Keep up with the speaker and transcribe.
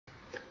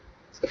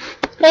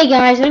Hey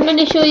guys, I'm going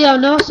to show you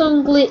an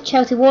awesome glitch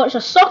how to watch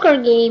a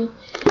soccer game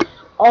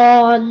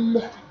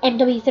on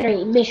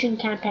MW3 Mission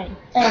Campaign.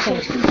 Okay.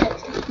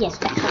 Yes,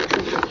 that's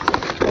actually.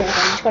 I'm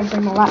just going to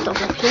bring my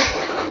laptop up here.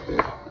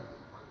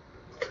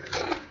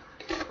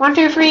 1,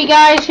 2, 3,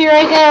 guys, here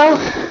I go.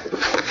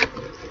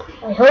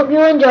 I hope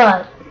you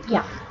enjoy.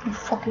 Yeah, you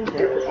fucking do.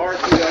 Here's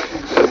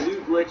a new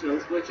glitch, and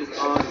this glitch is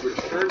on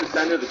Return to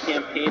Sender, the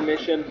campaign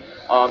mission.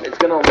 It's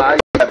going to allow you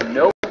to have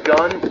no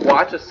gun,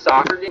 watch a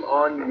soccer game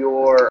on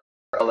your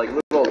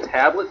little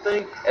tablet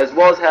thing, as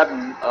well as have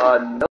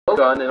no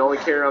gun and only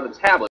carry around the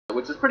tablet,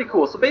 which is pretty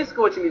cool. So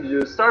basically what you need to do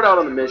is start out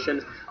on the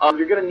mission.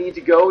 You're going to need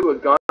to go to a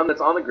gun that's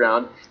on the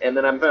ground, and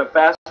then I'm going to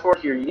fast forward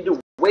here. You need to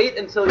wait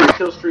until your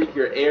kill streak,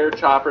 your air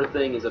chopper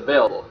thing is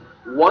available.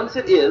 Once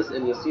it is,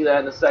 and you'll see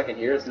that in a second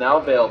here, it's now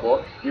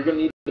available, you're going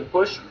to need to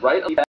push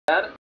right on the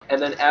pad,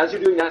 and then as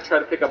you're doing that, try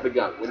to pick up the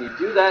gun. When you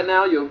do that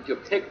now, you'll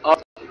pick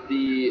up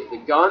the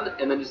gun,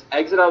 and then just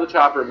exit out of the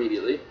chopper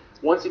immediately.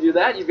 Once you do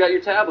that, you've got your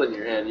tablet in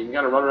your hand. You can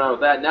kind of run around with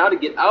that. Now to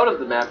get out of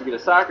the map to get a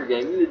soccer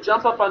game, you need to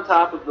jump up on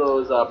top of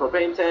those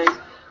propane tanks,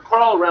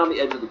 crawl around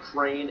the edge of the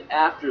train.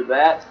 After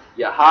that,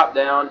 you hop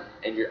down,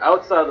 and you're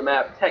outside of the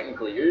map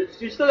technically. You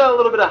still got a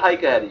little bit of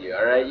hike ahead of you,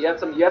 all right? You got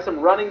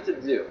some running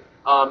to do.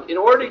 In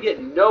order to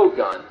get no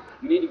gun,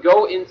 you need to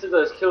go into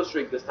the kill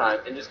streak this time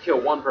and just kill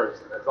one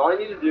person. That's all you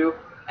need to do.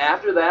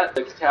 After that,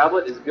 the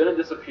tablet is going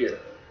to disappear.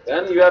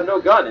 Then you have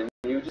no gun, and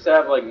you just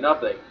have, like,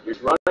 nothing. You're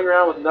just running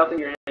around with nothing in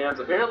your hands.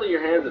 Apparently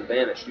your hands have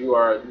vanished. You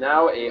are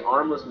now a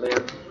armless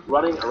man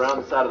running around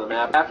the side of the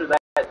map. After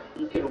that,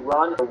 you can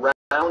run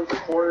around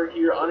the corner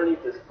here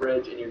underneath this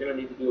bridge, and you're going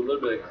to need to do a little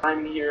bit of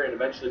climbing here and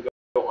eventually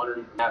go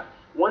underneath the map.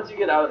 Once you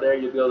get out of there,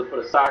 you'll be able to put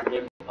a soccer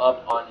game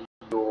up on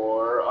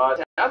your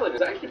tablet.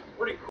 It's actually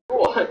pretty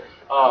cool.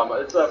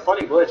 It's a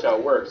funny glitch how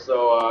it works,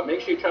 so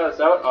make sure you try this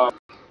out.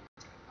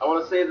 I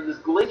want to say that this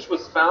glitch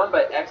was found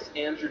by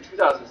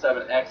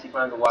XAndrew2007X. He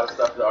finds a lot of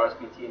stuff for the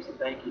RSP team, so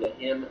thank you to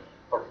him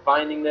for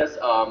finding this.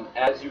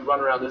 As you run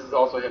around, this is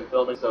also him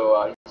filming,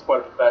 so he's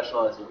quite a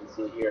professional, as you can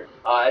see here.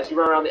 As you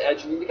run around the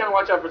edge, you need to kind of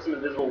watch out for some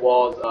invisible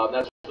walls.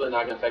 That's really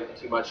not going to affect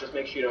you too much. Just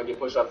make sure you don't get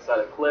pushed off the side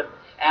of the cliff.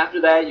 After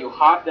that, you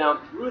hop down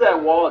through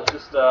that wall. It's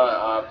just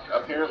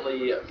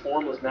apparently a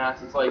formless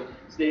mass. It's like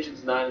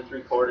stations 9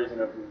 3/4, you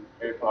know, from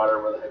Harry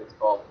Potter, whatever the heck it's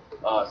called.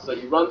 So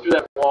you run through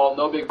that wall,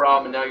 no big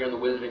problem, and now you're in the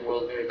wizarding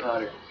world of Harry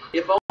Potter.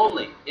 If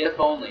only.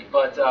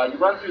 But you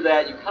run through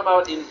that, you come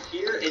out in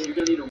here, and you're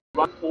going to need to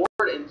run forward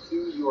and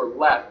to your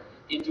left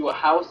into a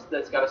house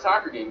that's got a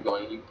soccer game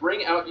going. You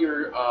bring out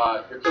your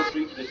kill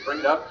streak, you just bring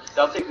it up.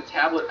 They'll take the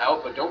tablet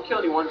out, but don't kill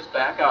anyone, just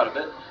back out of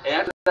it. And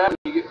after that,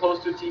 when you get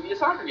close to a TV, a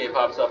soccer game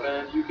pops up,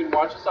 and you can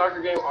watch a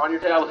soccer game on your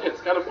tablet.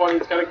 It's kind of funny,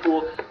 it's kind of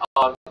cool.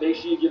 Make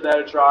sure you give that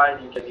a try,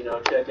 and you can,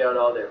 check out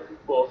all their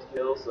football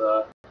skills,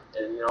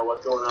 and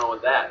what's going on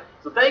with that.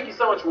 So thank you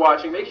so much for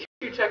watching. Make sure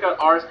you check out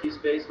RSP's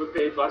Facebook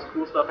page. Lots of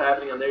cool stuff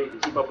happening on there. You can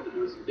keep up with the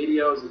newest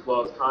videos as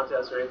well as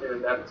contests or anything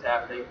like that that's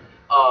happening.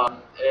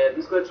 And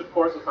this glitch, of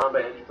course, was found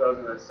by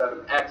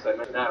Andrew2007X. I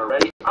mentioned that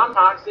already. I'm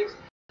Toxics.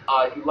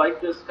 If you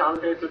like this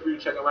commentary, feel free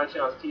to check out my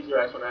channel. It's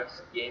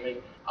T0X1X Gaming.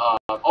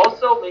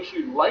 Also, make sure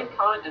you like,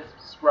 comment, and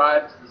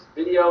subscribe to this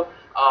video.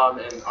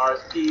 And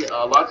RSP,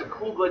 lots of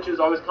cool glitches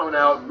always coming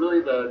out.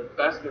 Really the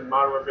best in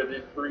Modern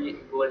Warfare 3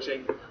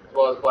 glitching, as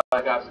well as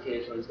Black Ops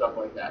occasionally and stuff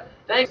like that.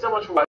 Thanks so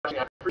much for watching.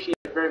 I appreciate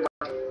it very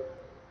much.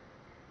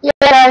 Yeah,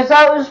 guys,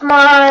 that was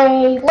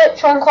my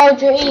glitch on Call of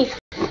Duty.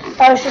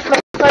 That was just my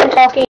friend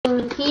talking.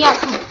 He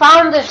actually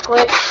found this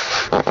glitch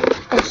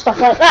and stuff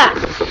like that.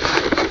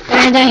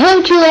 And I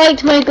hope you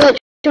liked my glitch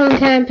on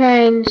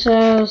campaign,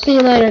 so see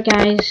you later,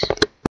 guys.